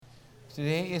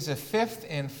Today is a fifth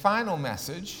and final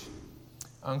message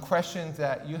on questions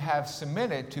that you have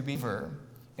submitted to believer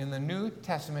in the New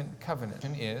Testament covenant.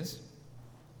 Is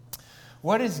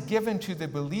what is given to the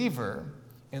believer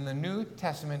in the New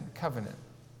Testament covenant?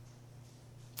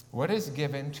 What is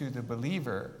given to the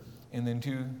believer in the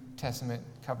New Testament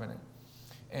covenant?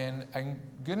 And I'm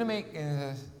going to make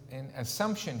an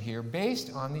assumption here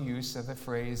based on the use of the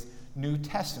phrase New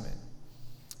Testament.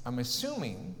 I'm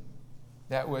assuming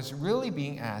that what's really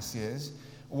being asked is,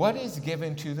 what is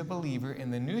given to the believer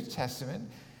in the New Testament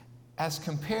as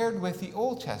compared with the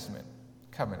Old Testament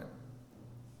covenant?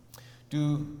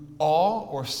 Do all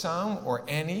or some or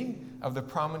any of the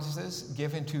promises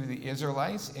given to the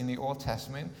Israelites in the Old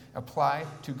Testament apply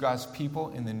to God's people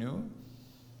in the New?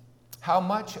 How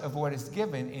much of what is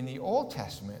given in the Old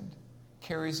Testament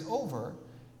carries over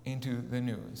into the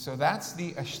New? So that's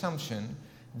the assumption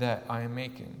that I am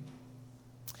making.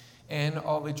 And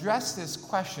I'll address this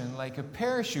question like a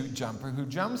parachute jumper who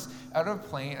jumps out of a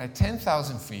plane at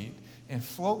 10,000 feet and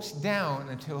floats down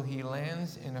until he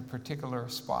lands in a particular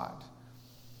spot.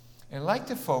 And I'd like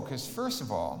to focus, first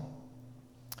of all,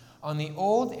 on the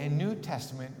Old and New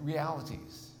Testament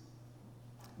realities.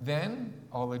 Then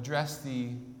I'll address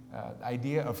the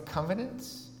idea of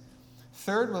covenants.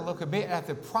 Third, we'll look a bit at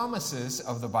the promises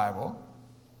of the Bible.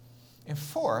 And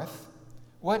fourth,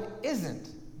 what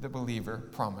isn't the believer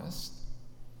promised?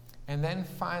 And then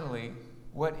finally,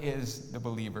 what is the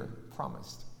believer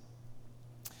promised?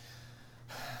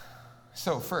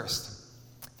 So first,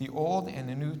 the Old and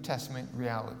the New Testament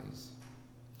realities.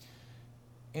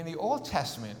 In the Old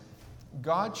Testament,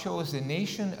 God chose the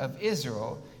nation of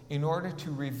Israel in order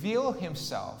to reveal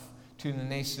himself to the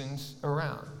nations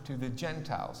around, to the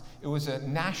Gentiles. It was a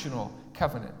national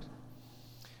covenant.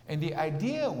 And the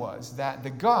idea was that the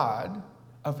God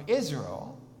of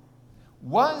Israel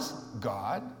was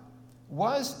God,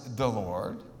 was the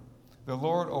Lord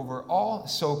over all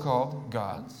so-called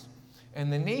gods,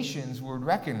 and the nations would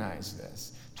recognize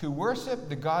this. To worship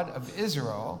the God of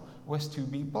Israel was to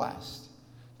be blessed.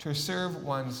 To serve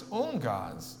one's own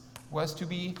gods was to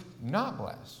be not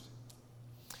blessed.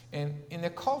 And in a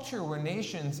culture where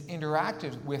nations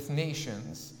interacted with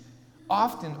nations,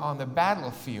 often on the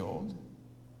battlefield,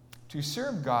 to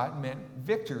serve God meant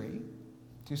victory.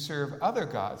 To serve other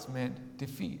gods meant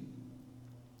defeat.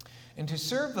 And to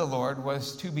serve the Lord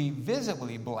was to be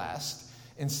visibly blessed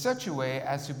in such a way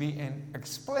as to be an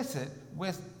explicit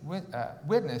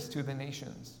witness to the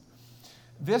nations.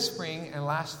 This spring and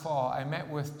last fall, I met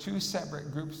with two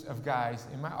separate groups of guys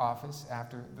in my office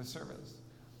after the service.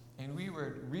 And we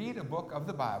would read a book of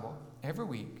the Bible every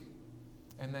week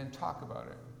and then talk about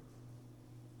it.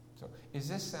 So, does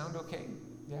this sound okay?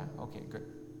 Yeah? Okay, good.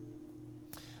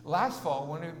 Last fall,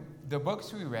 one of the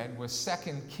books we read was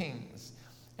 2 Kings,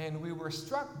 and we were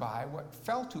struck by what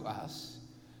felt to us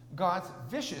God's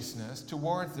viciousness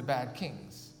towards the bad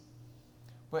kings.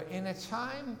 But in a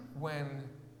time when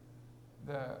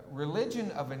the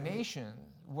religion of a nation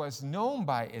was known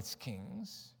by its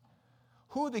kings,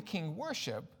 who the king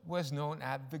worshiped was known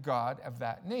as the God of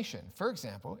that nation. For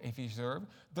example, if he served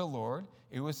the Lord,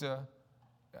 it was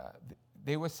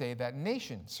they would say that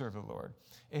nation served the Lord.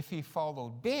 If he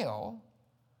followed Baal,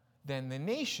 then the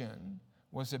nation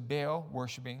was a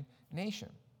Baal-worshiping nation.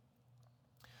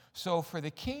 So for the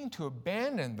king to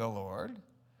abandon the Lord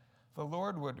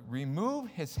would remove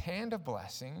his hand of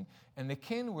blessing, and the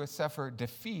king would suffer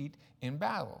defeat in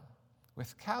battle,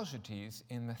 with casualties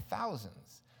in the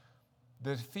thousands.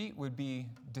 The defeat would be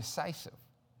decisive.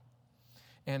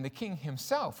 And the king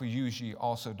himself would usually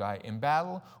also die in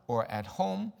battle or at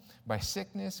home by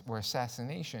sickness or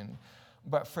assassination.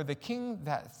 But for the king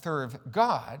that served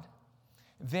God,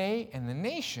 they and the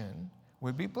nation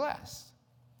would be blessed.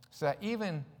 So that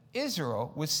even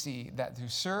Israel would see that to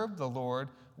serve the Lord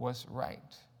was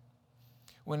right.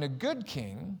 When a good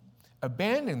king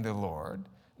abandoned the Lord,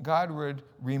 God would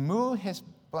remove his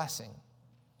blessing.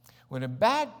 When a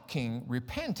bad king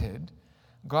repented,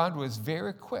 God was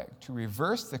very quick to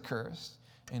reverse the curse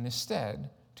and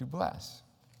instead to bless.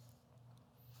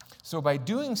 So by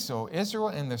doing so, Israel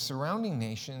and the surrounding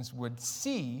nations would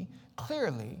see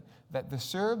clearly that to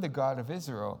serve the God of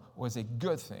Israel was a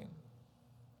good thing,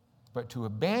 but to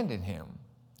abandon him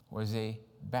was a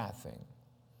bad thing.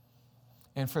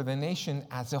 And for the nation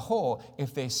as a whole,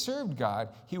 if they served God,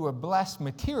 he would bless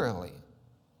materially,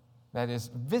 that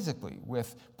is, visibly,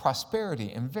 with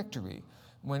prosperity and victory.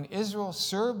 When Israel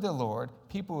served the Lord,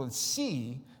 people would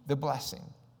see the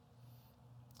blessing.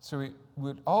 So it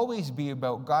would always be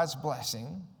about God's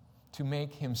blessing to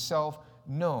make himself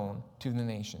known to the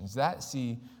nations. That's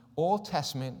the Old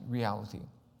Testament reality.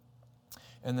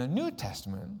 In the New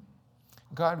Testament,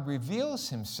 God reveals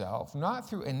himself not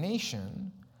through a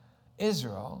nation,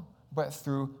 Israel, but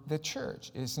through the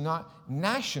church. It's not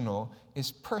national,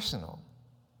 it's personal.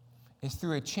 It's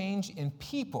through a change in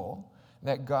people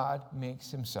that God makes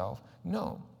himself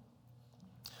known.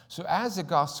 So as the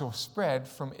gospel spread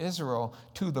from Israel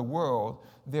to the world,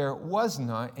 there was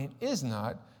not and is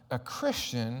not a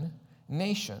Christian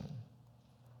nation.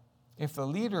 If the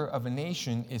leader of a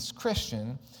nation is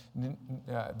Christian,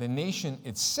 the nation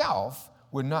itself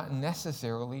would not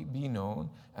necessarily be known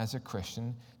as a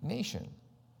Christian nation.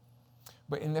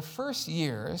 But in the first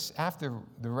years after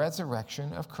the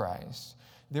resurrection of Christ,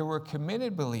 there were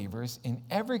committed believers in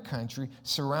every country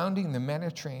surrounding the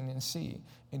Mediterranean Sea.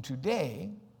 And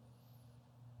today,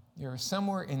 there are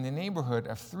somewhere in the neighborhood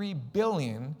of 3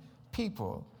 billion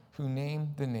people who name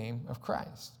the name of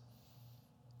Christ.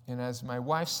 And as my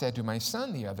wife said to my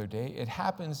son the other day, it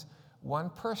happens one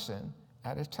person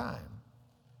at a time,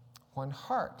 one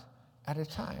heart at a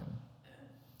time.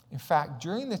 In fact,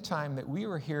 during the time that we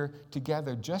were here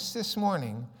together just this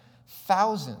morning,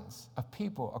 thousands of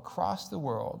people across the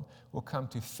world will come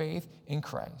to faith in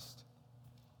Christ,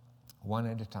 one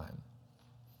at a time.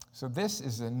 So this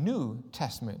is a New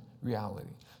Testament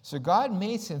reality. So God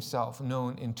makes himself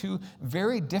known in 2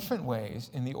 very different ways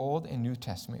in the Old and New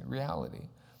Testament reality.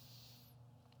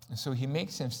 And so he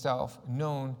makes himself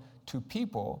known to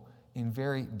people in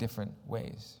very different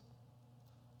ways.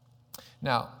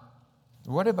 Now,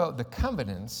 what about the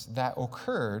covenants that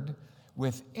occurred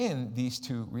within these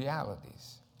 2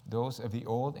 realities, those of the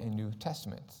Old and New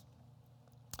Testaments?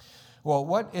 Well,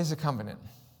 what is a covenant?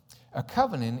 A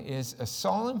covenant is a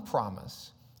solemn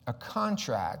promise, a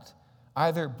contract,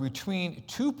 either between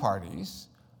 2 parties,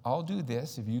 I'll do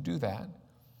this if you do that,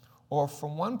 or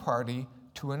from one party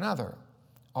to another,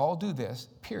 I'll do this,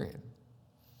 period.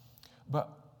 But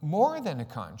more than a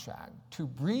contract, to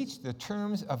breach the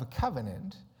terms of a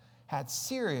covenant had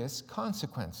serious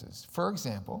consequences. For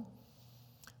example,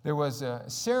 there was a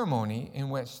ceremony in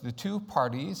which the 2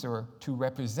 parties, or 2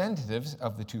 representatives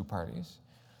of the 2 parties,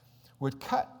 would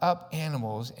cut up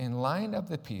animals and line up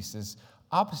the pieces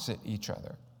opposite each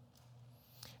other.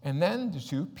 And then the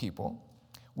 2 people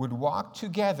would walk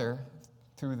together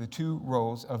through the 2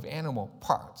 rows of animal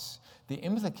parts. The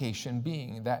implication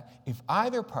being that if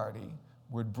either party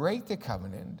would break the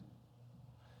covenant,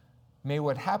 may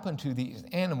what happened to these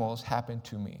animals happen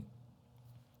to me.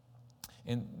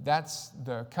 And that's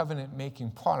the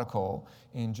covenant-making protocol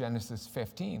in Genesis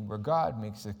 15, where God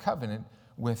makes a covenant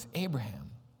with Abraham.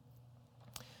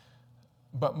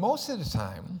 But most of the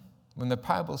time, when the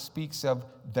Bible speaks of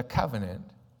the covenant,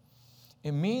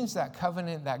 it means that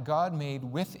covenant that God made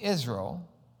with Israel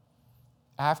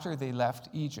after they left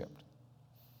Egypt.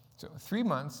 So 3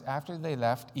 months after they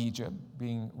left Egypt,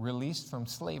 being released from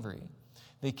slavery,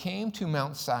 they came to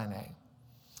Mount Sinai.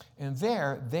 And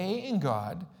there, they and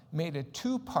God made a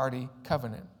 2-party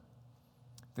covenant.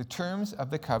 The terms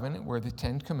of the covenant were the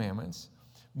 10 Commandments.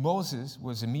 Moses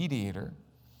was a mediator.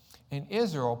 And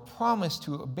Israel promised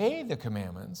to obey the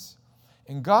commandments.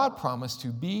 And God promised to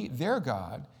be their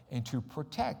God and to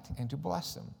protect and to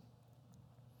bless them.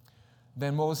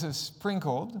 Then Moses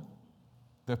sprinkled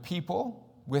the people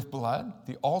with blood,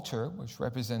 the altar, which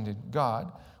represented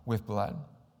God, with blood.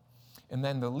 And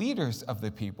then the leaders of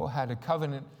the people had a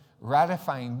covenant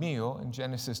ratifying meal in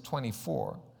Genesis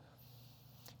 24.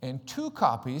 And 2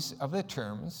 copies of the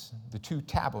terms, the 2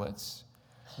 tablets,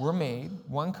 were made,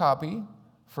 1 copy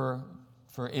for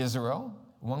Israel,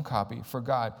 1 copy for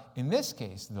God. In this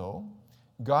case, though,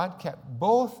 God kept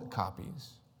both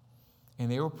copies, and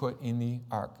they were put in the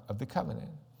Ark of the Covenant.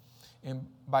 And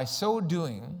by so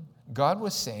doing, God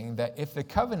was saying that if the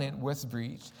covenant was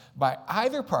breached by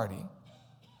either party,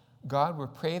 God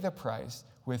would pay the price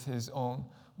with his own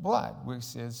blood,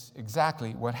 which is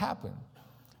exactly what happened.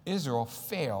 Israel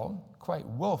failed quite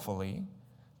willfully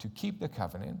to keep the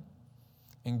covenant,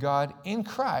 and God in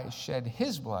Christ shed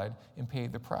his blood and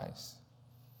paid the price.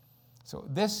 So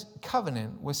this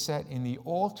covenant was set in the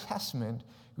Old Testament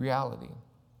reality.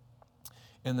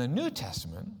 In the New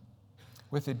Testament,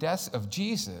 with the death of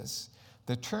Jesus,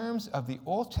 the terms of the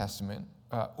Old Testament,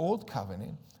 Old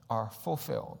Covenant, are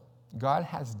fulfilled. God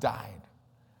has died.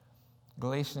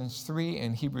 Galatians 3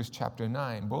 and Hebrews chapter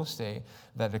 9 both say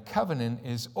that a covenant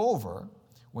is over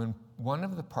when one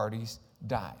of the parties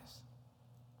dies.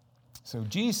 So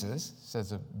Jesus, says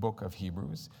the book of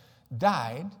Hebrews,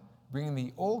 died, bringing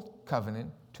the old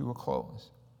covenant to a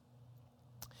close.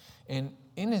 And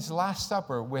in his Last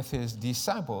Supper with his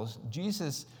disciples,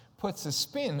 Jesus puts a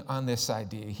spin on this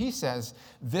idea. He says,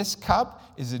 "This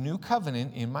cup is a new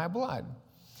covenant in my blood.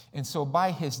 And so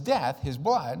by his death, his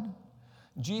blood,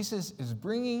 Jesus is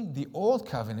bringing the old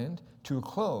covenant to a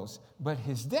close, but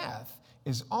his death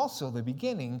is also the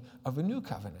beginning of a new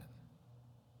covenant.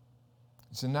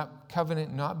 It's a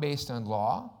covenant not based on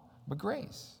law, but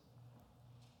grace.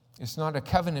 It's not a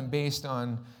covenant based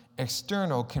on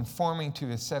external conforming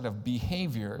to a set of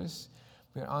behaviors,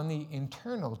 but on the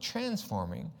internal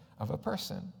transforming of a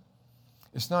person.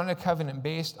 It's not a covenant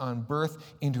based on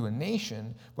birth into a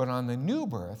nation, but on the new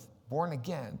birth, born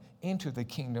again, into the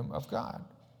kingdom of God.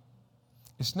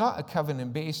 It's not a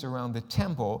covenant based around the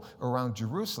temple, around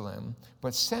Jerusalem,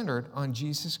 but centered on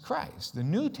Jesus Christ, the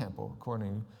new temple,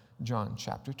 according to John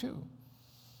chapter 2.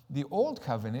 The old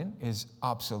covenant is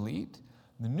obsolete.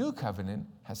 The new covenant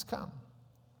has come.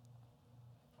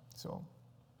 So,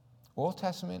 Old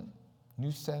Testament,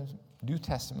 New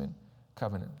Testament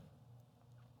covenant.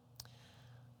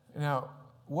 Now,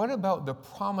 what about the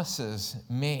promises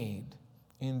made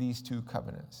in these two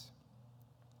covenants?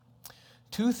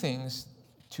 Two things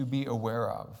to be aware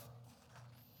of.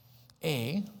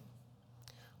 A,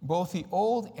 both the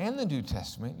Old and the New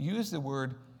Testament use the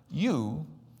word you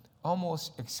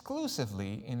almost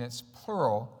exclusively in its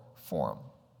plural form.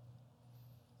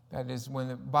 That is, when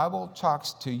the Bible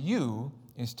talks to you,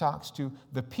 it talks to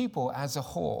the people as a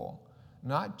whole,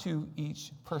 not to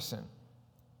each person.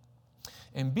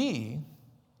 And B,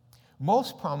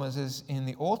 most promises in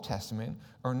the Old Testament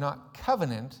are not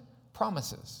covenant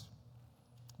promises,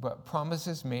 but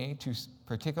promises made to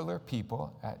particular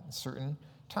people at certain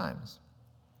times.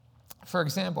 For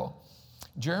example,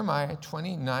 Jeremiah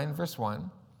 29, verse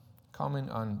 1, common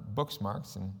on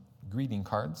bookmarks and greeting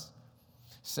cards,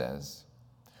 says,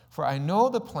 "For I know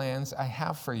the plans I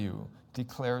have for you,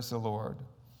 declares the Lord,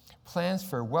 plans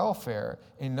for welfare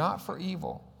and not for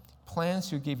evil, plans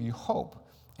to give you hope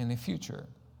and a future."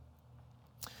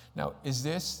 Now, is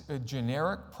this a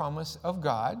generic promise of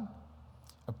God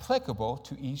applicable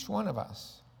to each one of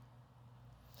us?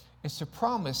 It's a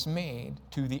promise made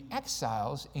to the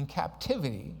exiles in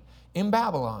captivity in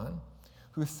Babylon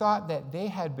who thought that they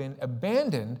had been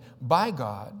abandoned by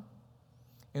God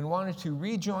and wanted to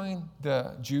rejoin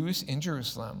the Jews in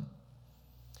Jerusalem.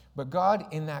 But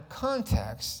God, in that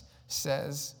context,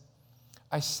 says,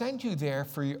 "I sent you there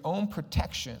for your own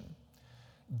protection.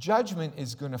 Judgment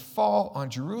is going to fall on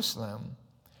Jerusalem,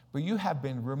 but you have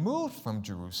been removed from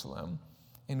Jerusalem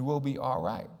and will be all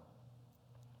right."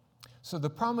 So the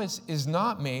promise is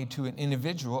not made to an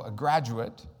individual, a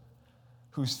graduate,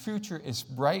 whose future is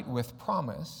bright with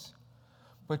promise,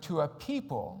 but to a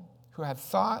people who had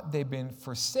thought they'd been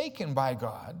forsaken by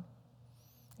God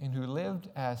and who lived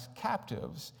as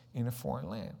captives in a foreign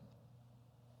land.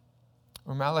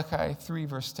 Or Malachi 3,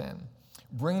 verse 10,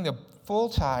 "Bring the full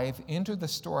tithe into the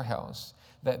storehouse,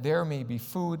 that there may be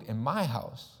food in my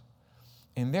house,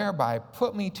 and thereby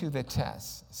put me to the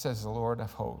test, says the Lord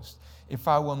of hosts, if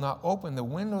I will not open the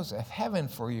windows of heaven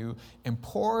for you and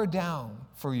pour down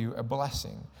for you a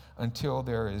blessing until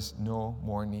there is no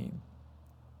more need."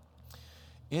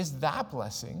 Is that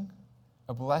blessing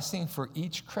a blessing for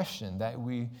each Christian, that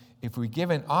if we give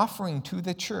an offering to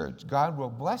the church, God will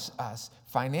bless us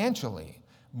financially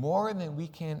more than we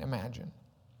can imagine?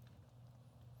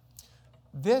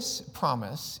 This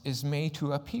promise is made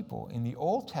to a people in the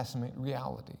Old Testament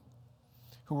reality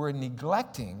who were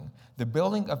neglecting the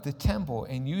building of the temple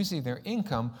and using their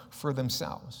income for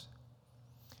themselves.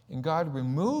 And God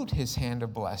removed his hand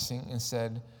of blessing and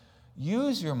said,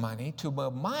 "Use your money to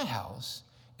build my house,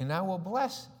 and I will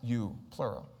bless you,"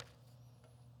 plural.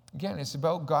 Again, it's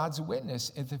about God's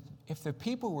witness. If the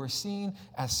people were seen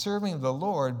as serving the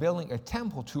Lord, building a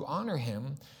temple to honor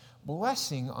him,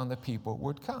 blessing on the people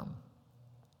would come.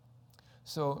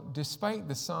 So despite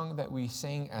the song that we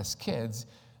sang as kids,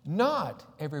 not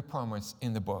every promise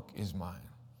in the book is mine.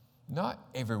 Not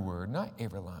every word, not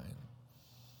every line.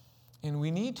 And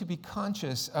we need to be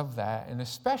conscious of that, and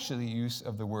especially use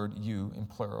of the word you in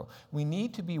plural. We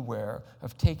need to be aware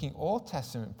of taking Old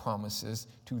Testament promises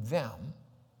to them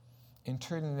and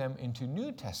turning them into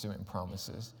New Testament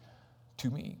promises to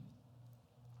me.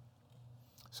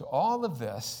 So all of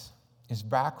this is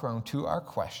background to our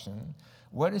question,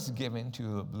 what is given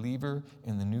to a believer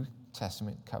in the New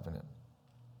Testament covenant?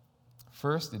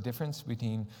 First, the difference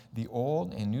between the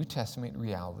Old and New Testament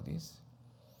realities.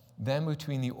 Then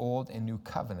between the Old and New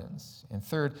covenants. And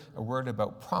third, a word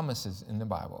about promises in the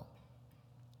Bible.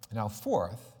 Now,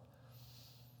 fourth,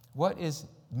 what is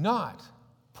not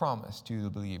promised to the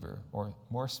believer, or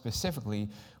more specifically,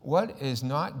 what is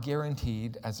not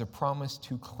guaranteed as a promise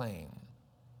to claim?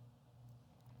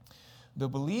 The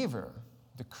believer,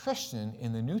 the Christian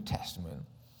in the New Testament,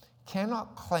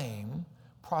 cannot claim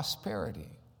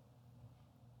prosperity.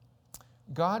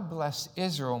 God blessed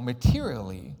Israel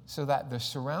materially so that the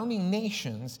surrounding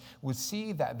nations would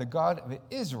see that the God of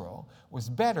Israel was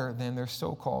better than their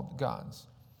so-called gods.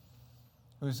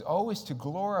 It was always to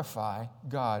glorify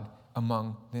God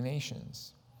among the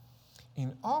nations.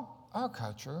 In our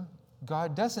culture,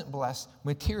 God doesn't bless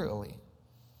materially.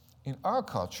 In our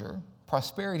culture,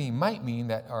 prosperity might mean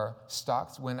that our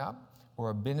stocks went up or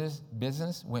our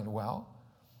business went well.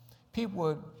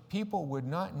 People would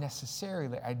not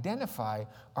necessarily identify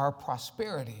our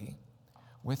prosperity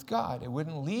with God. It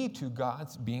wouldn't lead to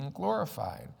God's being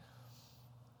glorified.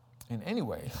 And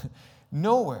anyway,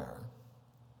 nowhere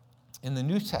in the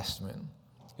New Testament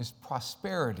is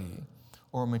prosperity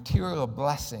or material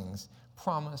blessings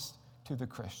promised to the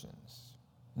Christians.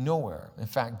 Nowhere. In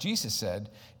fact, Jesus said,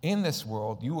 in this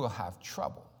world you will have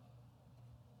trouble.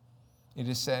 It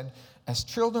is said, as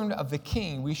children of the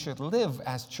King, we should live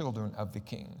as children of the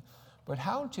King. But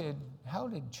how did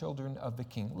children of the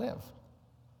King live?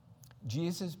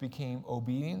 Jesus became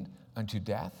obedient unto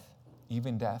death,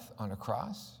 even death on a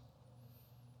cross.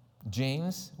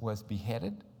 James was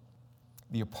beheaded.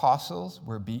 The apostles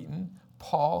were beaten.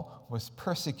 Paul was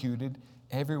persecuted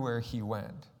everywhere he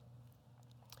went.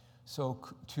 So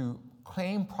to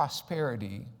claim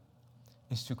prosperity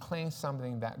is to claim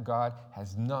something that God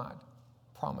has not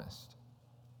promised.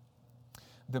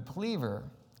 The believer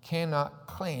cannot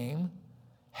claim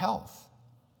health.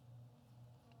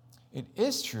 It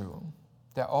is true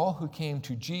that all who came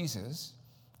to Jesus,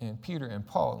 and Peter and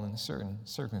Paul in certain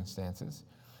circumstances,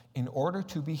 in order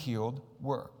to be healed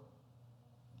were.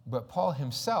 But Paul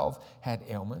himself had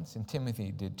ailments, and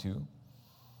Timothy did too.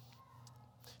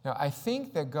 Now, I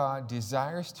think that God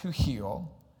desires to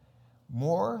heal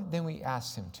more than we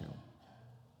ask him to.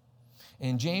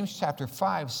 And James chapter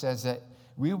 5 says that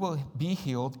we will be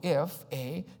healed if,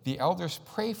 A, the elders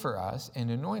pray for us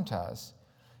and anoint us,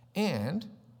 and,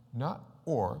 not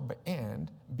or, but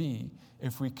and, B,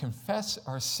 if we confess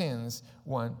our sins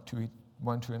one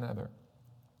to another.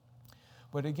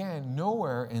 But again,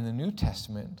 nowhere in the New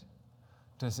Testament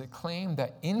does it claim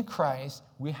that in Christ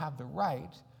we have the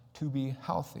right to be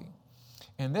healthy.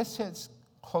 And this hits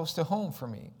close to home for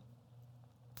me.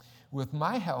 With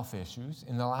my health issues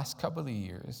in the last couple of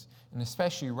years, and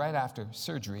especially right after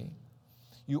surgery,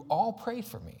 you all prayed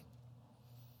for me.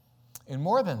 And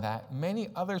more than that, many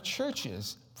other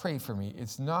churches prayed for me.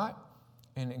 It's not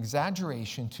an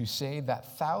exaggeration to say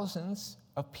that thousands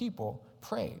of people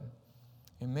prayed.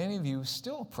 And many of you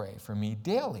still pray for me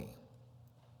daily.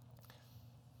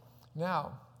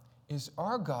 Now, is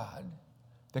our God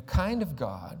the kind of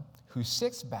God who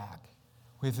sits back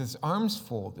with his arms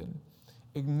folded,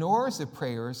 ignores the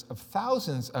prayers of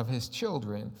thousands of his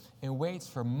children, and waits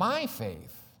for my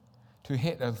faith to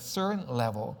hit a certain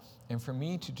level and for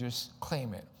me to just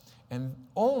claim it? And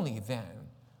only then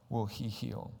will he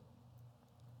heal.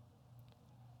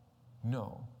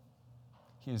 No,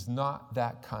 he is not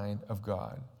that kind of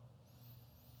God.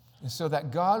 And so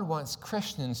that God wants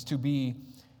Christians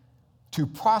to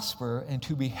prosper and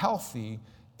to be healthy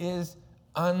is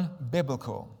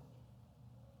unbiblical.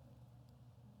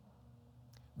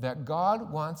 That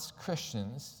God wants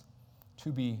Christians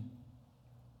to be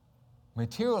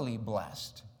materially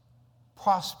blessed,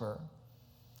 prosper,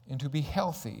 and to be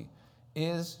healthy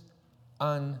is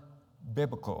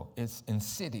unbiblical. It's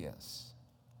insidious.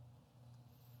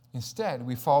 Instead,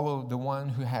 we follow the one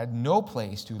who had no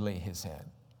place to lay his head,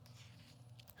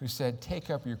 who said, "Take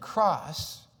up your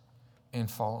cross and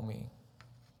follow me."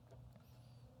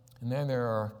 And then there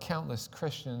are countless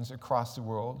Christians across the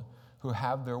world who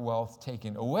have their wealth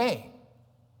taken away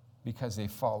because they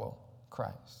follow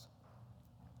Christ.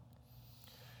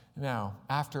 Now,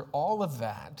 after all of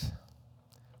that,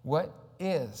 what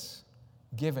is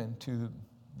given to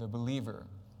the believer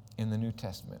in the New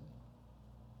Testament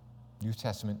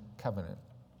covenant?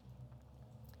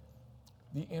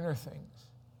 The inner things,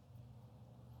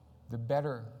 the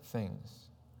better things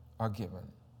are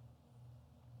given.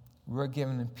 We're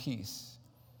given peace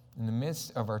in the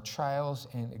midst of our trials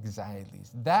and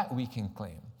anxieties. That we can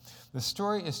claim. The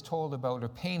story is told about a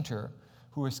painter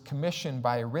who was commissioned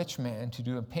by a rich man to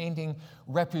do a painting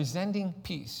representing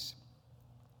peace.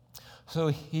 So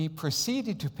he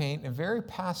proceeded to paint a very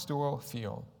pastoral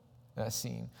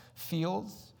scene.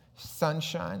 Fields,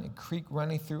 sunshine, a creek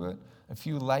running through it, a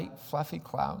few light, fluffy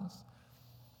clouds.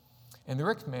 And the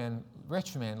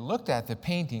rich man looked at the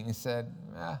painting and said,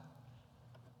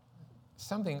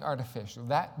 something artificial.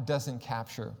 That doesn't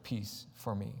capture peace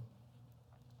for me.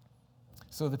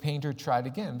 So the painter tried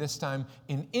again, this time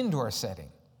in indoor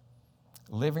setting.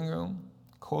 Living room,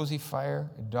 cozy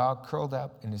fire, a dog curled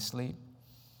up in his sleep.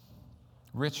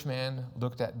 Rich man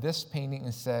looked at this painting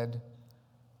and said,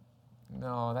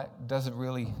 "No, that doesn't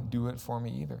really do it for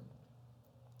me either."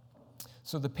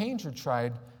 So the painter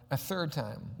tried a third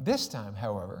time. This time,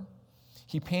 however,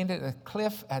 he painted a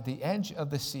cliff at the edge of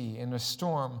the sea and a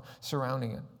storm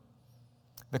surrounding it.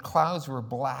 The clouds were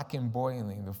black and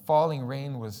boiling. The falling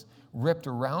rain was ripped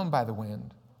around by the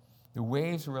wind. The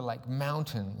waves were like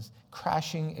mountains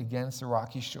crashing against the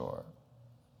rocky shore.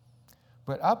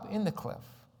 But up in the cliff,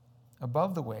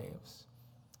 above the waves,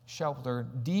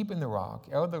 sheltered deep in the rock,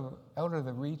 out of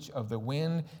the reach of the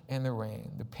wind and the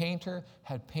rain, the painter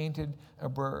had painted a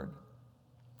bird,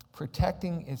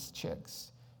 protecting its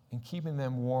chicks and keeping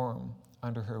them warm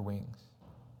under her wings.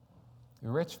 The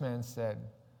rich man said,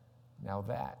 "Now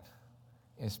that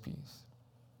is peace."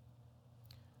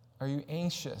 Are you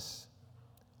anxious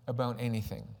about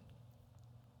anything?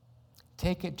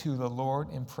 Take it to the Lord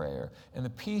in prayer, and the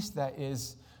peace that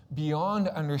is beyond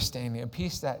understanding, a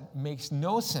peace that makes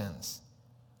no sense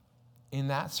in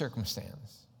that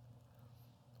circumstance,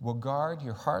 will guard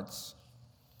your hearts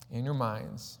and your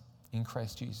minds in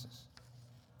Christ Jesus.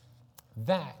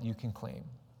 That you can claim.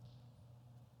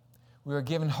 We are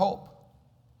given hope.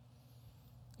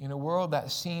 In a world that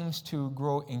seems to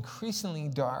grow increasingly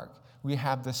dark, we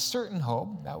have the certain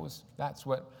hope, that's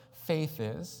what faith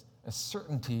is, a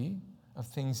certainty of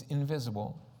things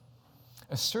invisible,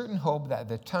 a certain hope that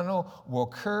the tunnel will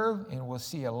curve and we'll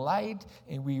see a light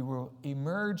and we will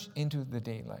emerge into the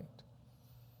daylight.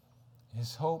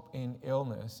 His hope in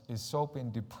illness is hope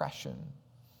in depression,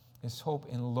 is hope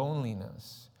in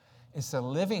loneliness. It's a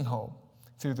living hope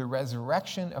through the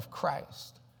resurrection of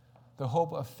Christ, the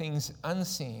hope of things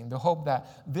unseen, the hope that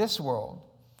this world,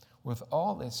 with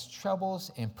all its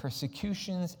troubles and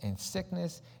persecutions and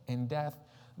sickness and death,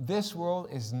 this world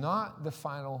is not the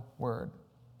final word.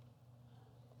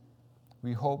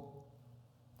 We hope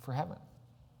for heaven.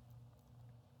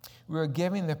 We are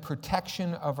given the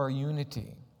protection of our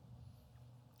unity.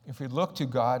 If we look to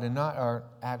God and not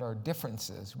at our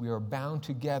differences, we are bound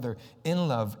together in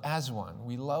love as one.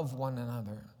 We love one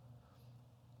another.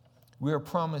 We are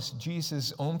promised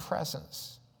Jesus' own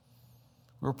presence.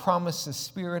 We're promised the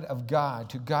Spirit of God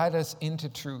to guide us into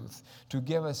truth, to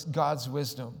give us God's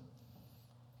wisdom.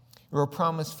 We're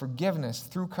promised forgiveness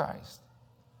through Christ.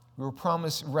 We were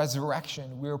promised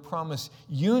resurrection. We were promised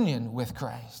union with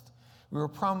Christ. We were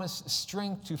promised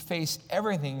strength to face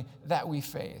everything that we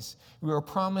face. We were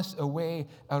promised a way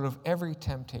out of every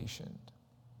temptation.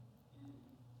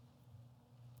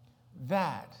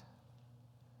 That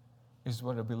is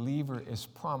what a believer is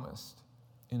promised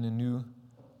in the New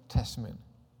Testament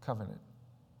covenant.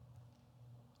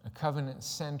 A covenant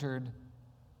centered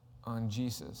on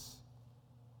Jesus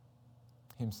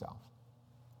himself.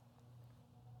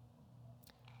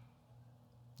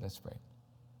 Let's pray.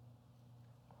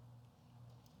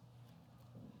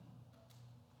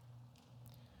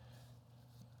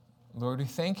 Lord, we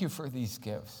thank you for these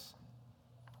gifts.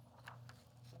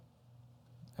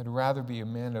 I'd rather be a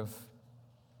man of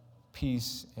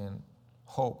peace and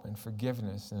hope and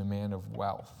forgiveness than a man of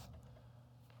wealth,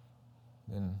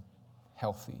 than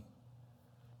healthy.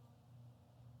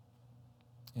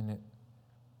 And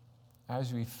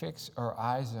as we fix our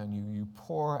eyes on you, you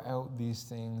pour out these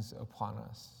things upon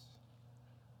us.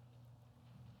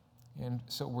 And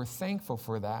so we're thankful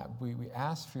for that. We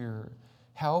ask for your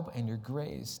help and your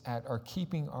grace at our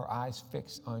keeping our eyes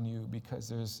fixed on you, because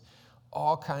there's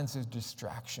all kinds of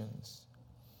distractions.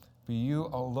 But you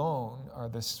alone are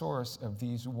the source of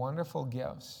these wonderful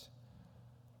gifts.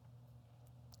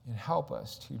 And help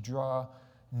us to draw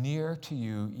near to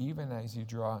you even as you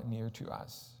draw near to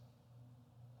us.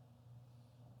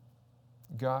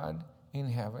 God in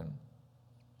heaven,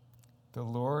 the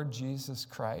Lord Jesus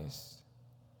Christ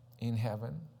in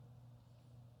heaven,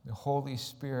 the Holy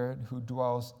Spirit who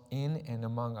dwells in and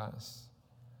among us,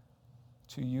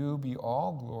 to you be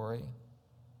all glory.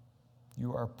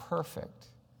 You are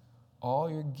perfect. All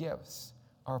your gifts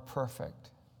are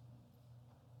perfect.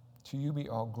 To you be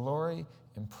all glory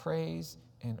and praise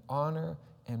and honor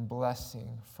and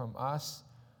blessing from us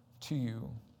to you.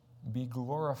 Be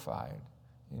glorified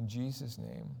in Jesus'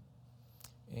 name.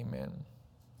 Amen.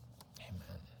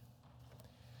 Amen.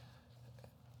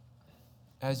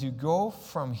 As you go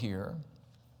from here,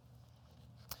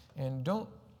 and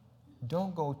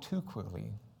don't go too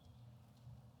quickly.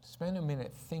 Spend a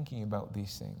minute thinking about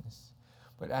these things.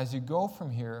 But as you go from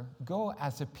here, go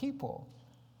as a people,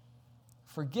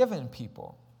 forgiven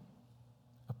people,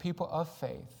 a people of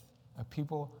faith, a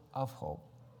people of hope.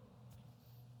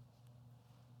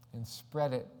 And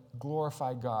spread it,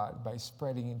 glorify God by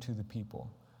spreading it to the people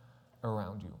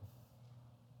around you.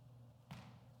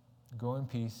 Go in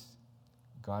peace.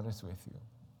 God is with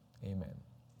you. Amen.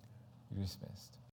 You're dismissed.